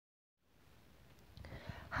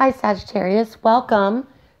Hi Sagittarius, welcome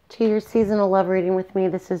to your seasonal love reading with me.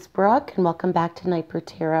 This is Brooke and welcome back to Nightbird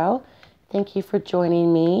Tarot. Thank you for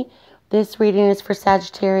joining me. This reading is for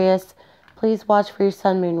Sagittarius. Please watch for your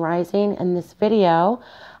sun, moon, rising. In this video,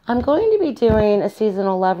 I'm going to be doing a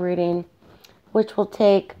seasonal love reading which will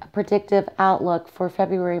take a predictive outlook for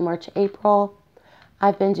February, March, April.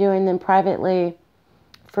 I've been doing them privately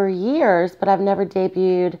for years, but I've never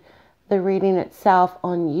debuted the reading itself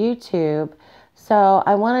on YouTube. So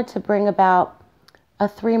I wanted to bring about a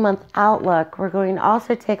 3-month outlook. We're going to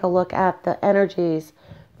also take a look at the energies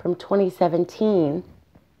from 2017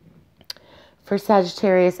 for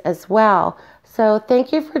Sagittarius as well. So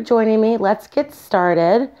thank you for joining me. Let's get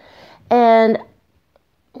started. And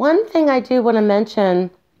one thing I do want to mention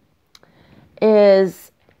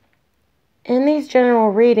is in these general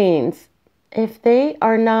readings, if they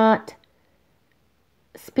are not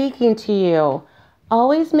speaking to you,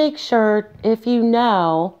 always make sure, if you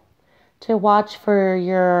know, to watch for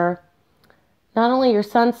your, not only your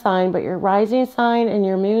sun sign, but your rising sign and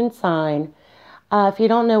your moon sign. If you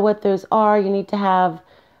don't know what those are, you need to have,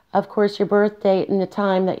 of course, your birth date and the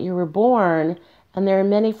time that you were born. And there are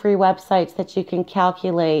many free websites that you can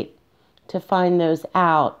calculate to find those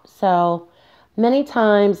out. So many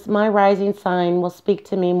times my rising sign will speak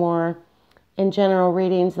to me more in general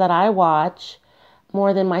readings that I watch,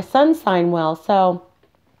 more than my sun sign will. So,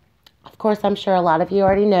 of course, I'm sure a lot of you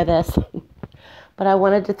already know this, but I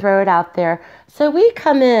wanted to throw it out there. So we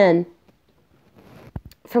come in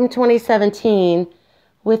from 2017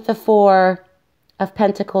 with the Four of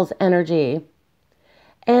Pentacles energy.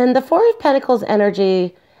 And the Four of Pentacles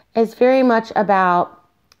energy is very much about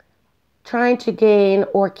trying to gain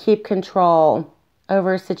or keep control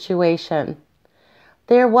over a situation.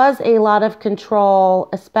 There was a lot of control,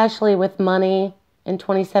 especially with money, in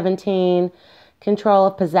 2017, control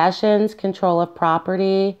of possessions, control of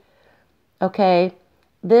property. Okay,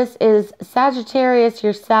 this is Sagittarius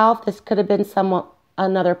yourself. This could have been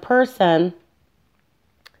another person.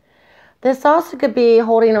 This also could be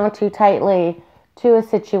holding on too tightly to a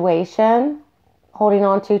situation, holding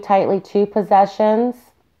on too tightly to possessions.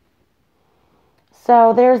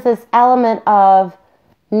 So there's this element of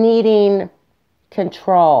needing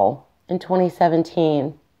control in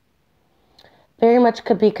 2017. Very much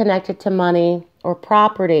could be connected to money or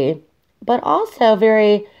property, but also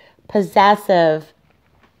very possessive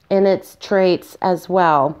in its traits as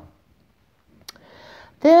well.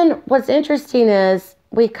 Then what's interesting is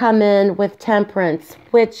we come in with Temperance,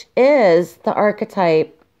 which is the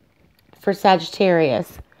archetype for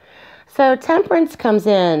Sagittarius. So Temperance comes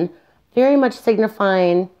in very much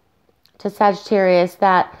signifying to Sagittarius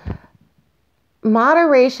that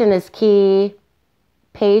moderation is key,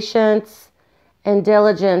 patience, and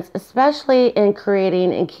diligence, especially in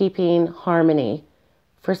creating and keeping harmony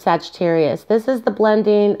for Sagittarius. This is the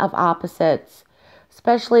blending of opposites,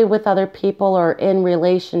 especially with other people or in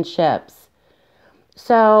relationships.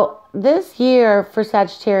 So this year for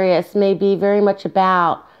Sagittarius may be very much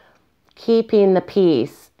about keeping the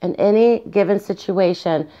peace in any given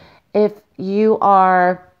situation. If you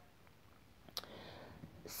are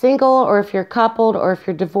single, or if you're coupled, or if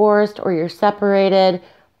you're divorced, or you're separated,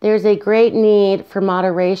 there's a great need for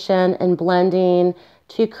moderation and blending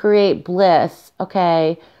to create bliss,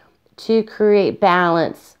 okay, to create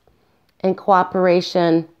balance and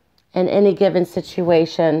cooperation in any given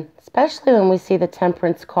situation, especially when we see the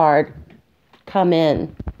Temperance card come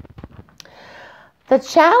in. The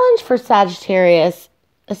challenge for Sagittarius,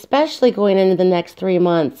 especially going into the next 3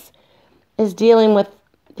 months, is dealing with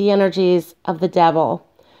the energies of the Devil.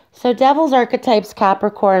 So Devil's archetype's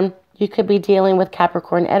Capricorn. You could be dealing with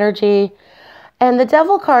Capricorn energy. And the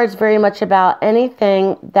Devil card is very much about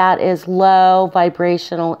anything that is low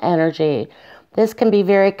vibrational energy. This can be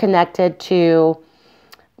very connected to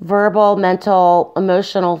verbal, mental,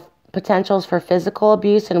 emotional potentials for physical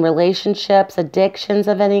abuse in relationships, addictions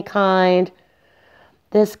of any kind.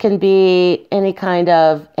 This can be any kind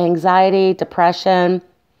of anxiety, depression.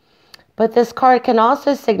 But this card can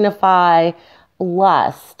also signify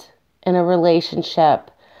lust in a relationship.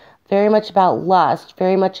 Very much about lust,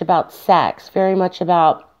 very much about sex, very much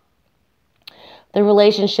about the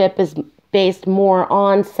relationship is based more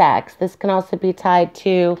on sex. This can also be tied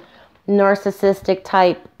to narcissistic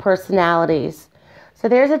type personalities. So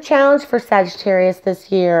there's a challenge for Sagittarius this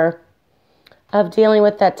year of dealing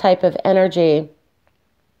with that type of energy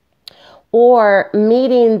or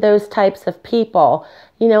meeting those types of people.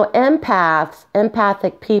 You know, empaths,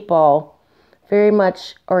 empathic people, very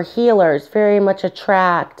much, or healers, very much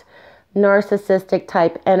attract narcissistic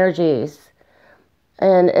type energies.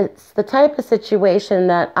 And it's the type of situation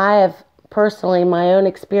that I have personally, my own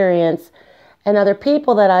experience, and other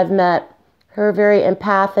people that I've met who are very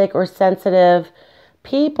empathic or sensitive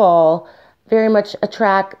people very much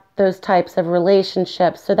attract those types of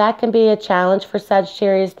relationships. So that can be a challenge for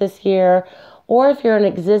Sagittarius this year. Or if you're in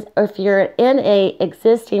a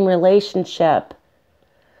existing relationship,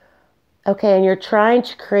 okay, and you're trying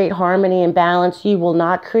to create harmony and balance, you will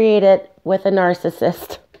not create it with a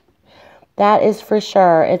narcissist. That is for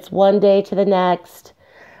sure. It's one day to the next.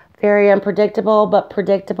 Very unpredictable, but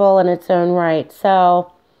predictable in its own right.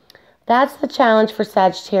 So that's the challenge for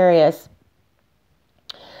Sagittarius.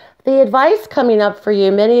 The advice coming up for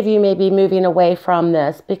you, many of you may be moving away from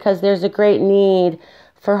this because there's a great need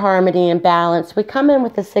for harmony and balance. We come in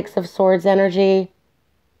with the Six of Swords energy.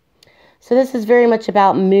 So this is very much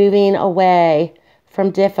about moving away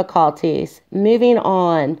from difficulties, moving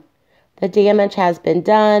on. The damage has been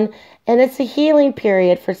done, and it's a healing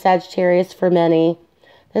period for Sagittarius for many.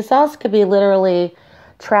 This also could be literally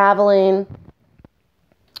traveling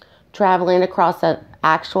across an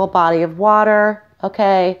actual body of water,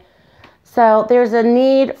 okay? So there's a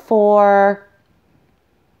need for,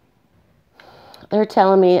 they're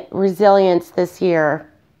telling me, resilience this year,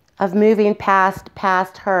 of moving past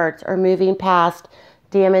past hurts or moving past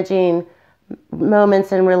damaging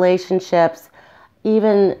moments in relationships.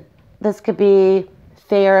 Even this could be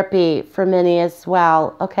therapy for many as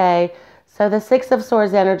well, okay? So the Six of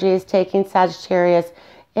Swords energy is taking Sagittarius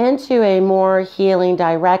into a more healing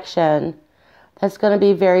direction that's going to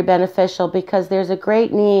be very beneficial because there's a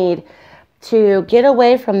great need to get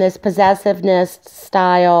away from this possessiveness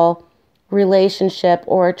style relationship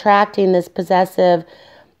or attracting this possessive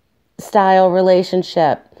style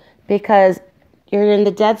relationship because you're in the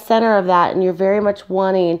dead center of that and you're very much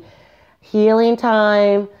wanting healing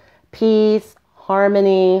time, peace,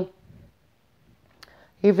 harmony.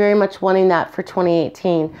 You're very much wanting that for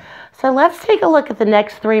 2018. So let's take a look at the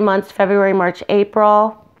next 3 months, February, March,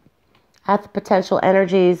 April, at the potential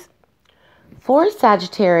energies for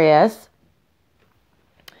Sagittarius.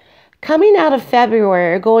 Coming out of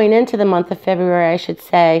February, or going into the month of February, I should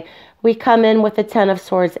say, we come in with the Ten of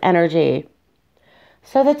Swords energy.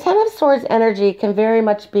 So the Ten of Swords energy can very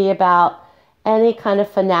much be about any kind of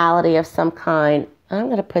finality of some kind. I'm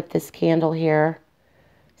going to put this candle here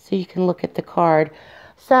so you can look at the card.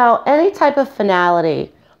 So any type of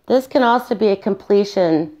finality. This can also be a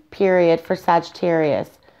completion period for Sagittarius.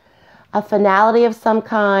 A finality of some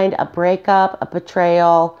kind, a breakup, a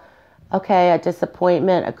betrayal, okay, a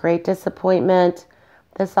disappointment, a great disappointment.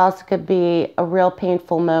 This also could be a real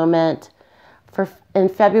painful moment in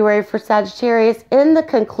February for Sagittarius, in the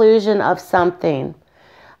conclusion of something.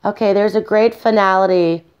 Okay, there's a great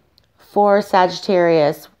finality for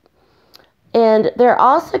Sagittarius. And there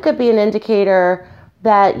also could be an indicator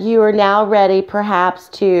that you are now ready perhaps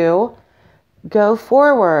to go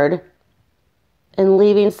forward and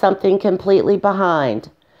leaving something completely behind.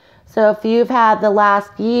 So if you've had the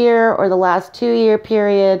last year or the last 2-year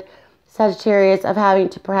period, Sagittarius, of having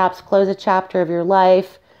to perhaps close a chapter of your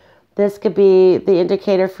life, this could be the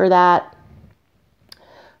indicator for that.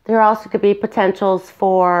 There also could be potentials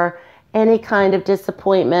for any kind of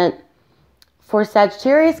disappointment for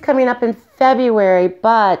Sagittarius coming up in February,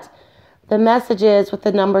 but the message is with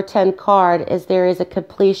the number 10 card is there is a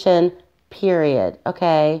completion period,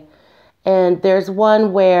 okay? And there's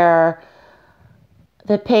one where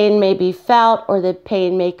the pain may be felt or the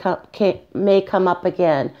pain may come up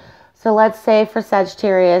again. So let's say for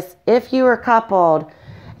Sagittarius, if you are coupled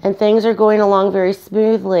and things are going along very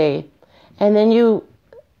smoothly, and then you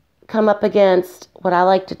come up against what I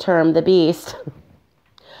like to term the beast.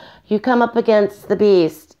 You come up against the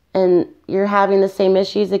beast and you're having the same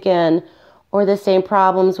issues again or the same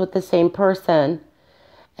problems with the same person.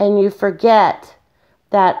 And you forget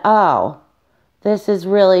that, oh, this is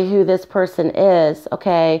really who this person is,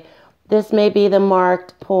 okay? This may be the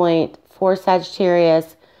marked point for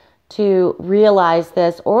Sagittarius to realize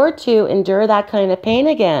this or to endure that kind of pain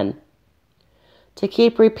again. To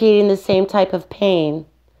keep repeating the same type of pain.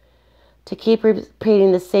 To keep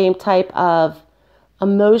repeating the same type of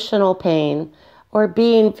emotional pain or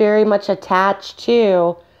being very much attached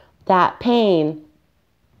to that pain,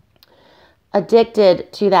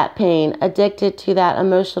 addicted to that pain, addicted to that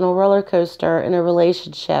emotional roller coaster in a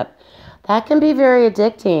relationship. That can be very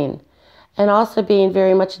addicting, and also being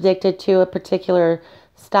very much addicted to a particular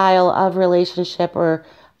style of relationship or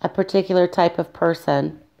a particular type of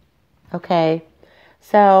person. Okay,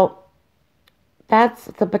 so that's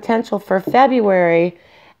the potential for February.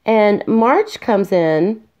 And March comes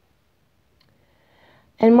in.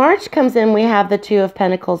 And March comes in, we have the Two of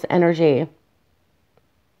Pentacles energy.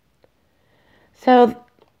 So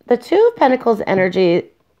The Two of Pentacles energy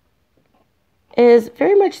is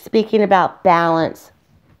very much speaking about balance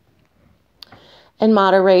and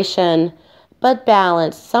moderation, but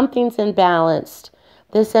balance. Something's imbalanced.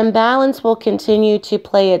 This imbalance will continue to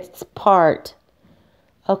play its part,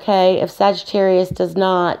 okay, if Sagittarius does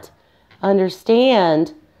not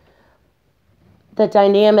understand the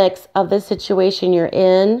dynamics of the situation you're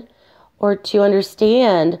in, or to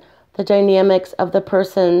understand the dynamics of the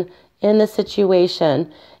person in the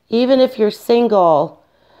situation. Even if you're single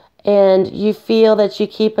and you feel that you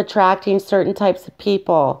keep attracting certain types of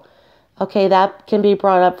people, okay, that can be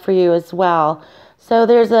brought up for you as well. So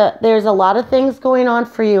there's a lot of things going on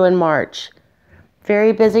for you in March.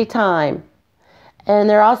 Very busy time. And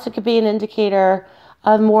there also could be an indicator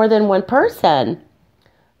of more than one person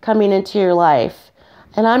coming into your life.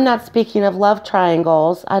 And I'm not speaking of love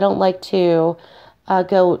triangles. I don't like to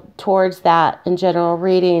go towards that in general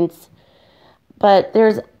readings. But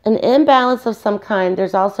there's an imbalance of some kind.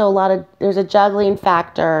 There's also there's a juggling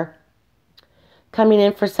factor coming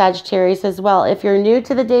in for Sagittarius as well. If you're new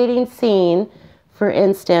to the dating scene, for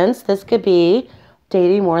instance, this could be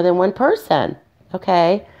dating more than one person,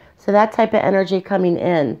 okay? So that type of energy coming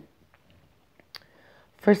in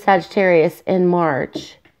for Sagittarius in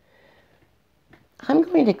March. I'm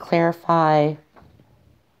going to clarify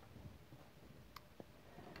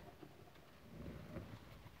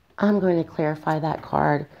that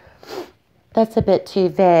card. That's a bit too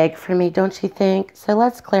vague for me, don't you think? So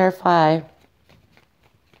let's clarify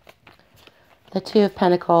the Two of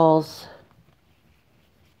Pentacles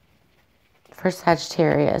for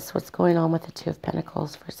Sagittarius. What's going on with the Two of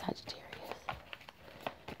Pentacles for Sagittarius?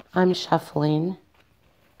 I'm shuffling.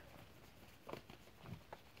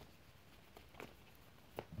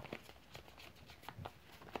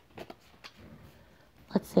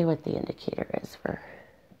 Let's see what the indicator is for.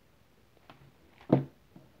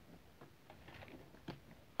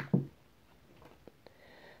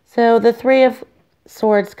 So the Three of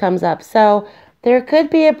Swords comes up. So there could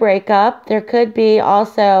be a breakup. There could be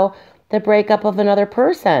also the breakup of another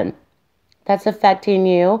person that's affecting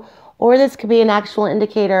you. Or this could be an actual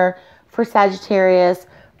indicator for Sagittarius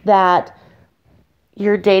that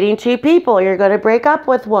you're dating two people. You're going to break up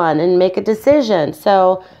with one and make a decision.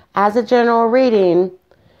 So as a general reading,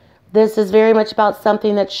 this is very much about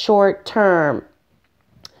something that's short term.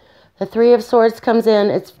 The Three of Swords comes in.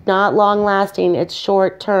 It's not long lasting. It's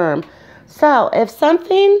short term. So if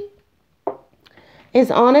something is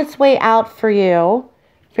on its way out for you,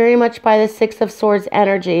 very much by the Six of Swords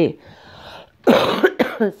energy,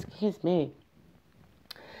 excuse me.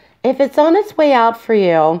 If it's on its way out for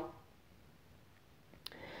you,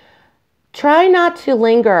 try not to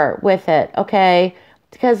linger with it, okay?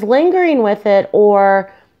 Because lingering with it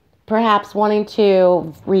or perhaps wanting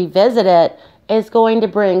to revisit it is going to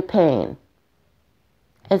bring pain.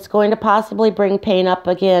 It's going to possibly bring pain up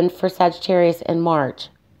again for Sagittarius in March.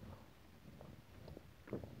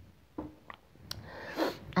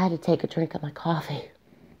 I had to take a drink of my coffee.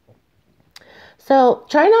 So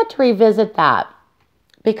try not to revisit that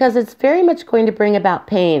because it's very much going to bring about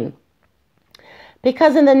pain.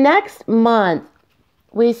 Because in the next month,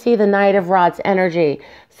 we see the Knight of Rods energy.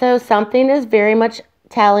 So something is very much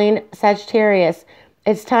telling Sagittarius,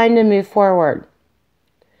 it's time to move forward.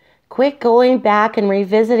 Quit going back and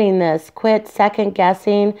revisiting this. Quit second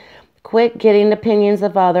guessing. Quit getting opinions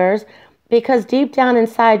of others. Because deep down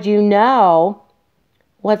inside, you know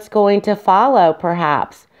what's going to follow,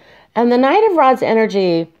 perhaps. And the Knight of Rods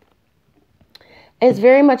energy is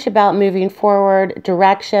very much about moving forward,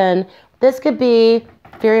 direction. This could be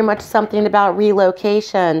very much something about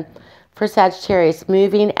relocation for Sagittarius,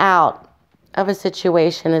 moving out of a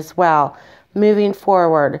situation as well, moving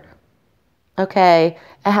forward. Okay,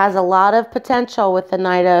 it has a lot of potential with the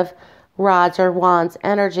Knight of Rods or Wands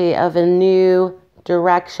energy of a new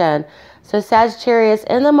direction. So Sagittarius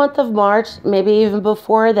in the month of March, maybe even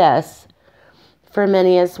before this, for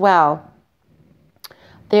many as well,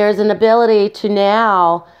 there's an ability to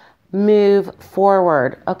now move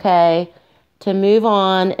forward, okay? To move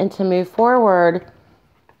on and to move forward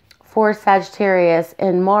for Sagittarius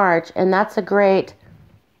in March. And that's a great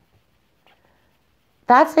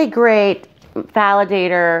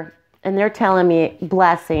validator. And they're telling me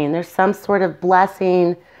blessing. There's some sort of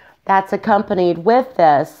blessing that's accompanied with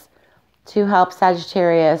this to help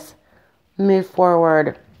Sagittarius move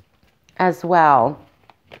forward as well.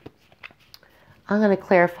 I'm going to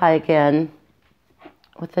clarify again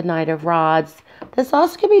with the Knight of Rods. This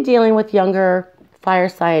also could be dealing with younger fire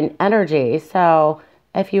sign energy. So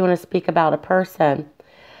if you want to speak about a person.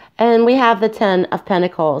 And we have the Ten of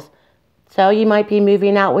Pentacles. So you might be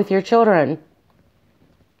moving out with your children.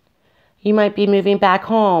 You might be moving back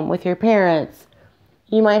home with your parents.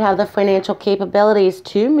 You might have the financial capabilities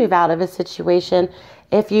to move out of a situation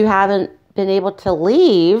if you haven't been able to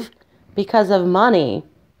leave because of money.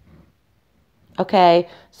 Okay,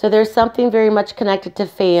 so there's something very much connected to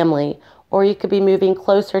family, or you could be moving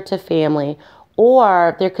closer to family,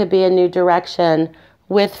 or there could be a new direction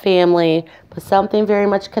with family, but something very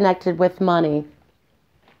much connected with money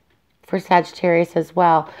for Sagittarius as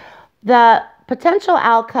well. The potential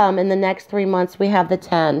outcome in the next 3 months, we have the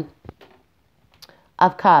 10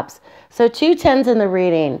 of Cups. So 2 10s in the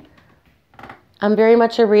reading. I'm very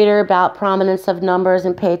much a reader about prominence of numbers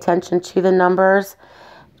and pay attention to the numbers.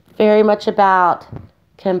 Very much about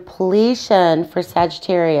completion for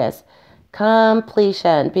Sagittarius.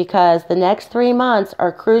 Completion, because the next 3 months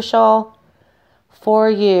are crucial for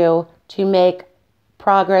you to make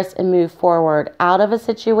progress and move forward out of a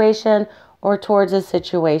situation or towards a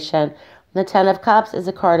situation. The 10 of Cups is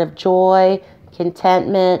a card of joy,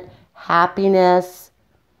 contentment, happiness.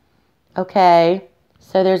 Okay,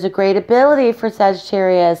 so there's a great ability for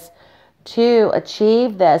Sagittarius to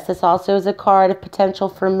achieve this. This also is a card of potential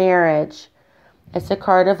for marriage. It's a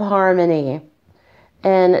card of harmony.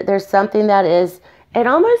 And there's something that is, it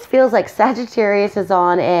almost feels like Sagittarius is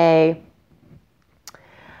on a,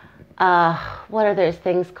 what are those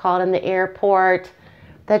things called in the airport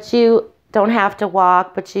that you don't have to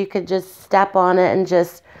walk, but you could just step on it and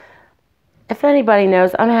just, if anybody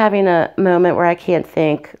knows, I'm having a moment where I can't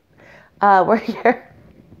think, where you're,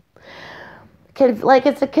 like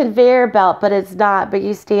it's a conveyor belt, but it's not, but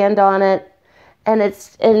you stand on it and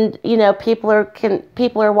it's, and you know, people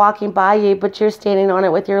are walking by you, but you're standing on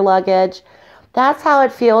it with your luggage. That's how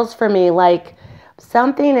it feels for me. Like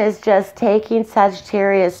something is just taking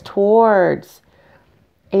Sagittarius towards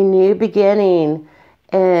a new beginning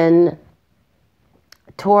and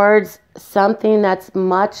towards something that's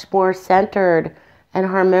much more centered and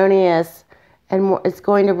harmonious, and it's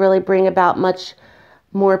going to really bring about much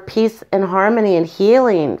more peace and harmony and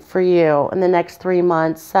healing for you in the next 3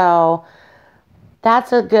 months. So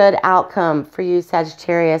that's a good outcome for you,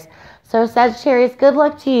 Sagittarius. So Sagittarius, good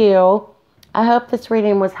luck to you. I hope this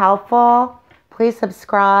reading was helpful. Please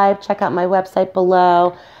subscribe. Check out my website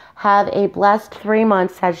below. Have a blessed 3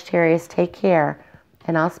 months, Sagittarius. Take care,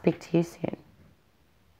 and I'll speak to you soon.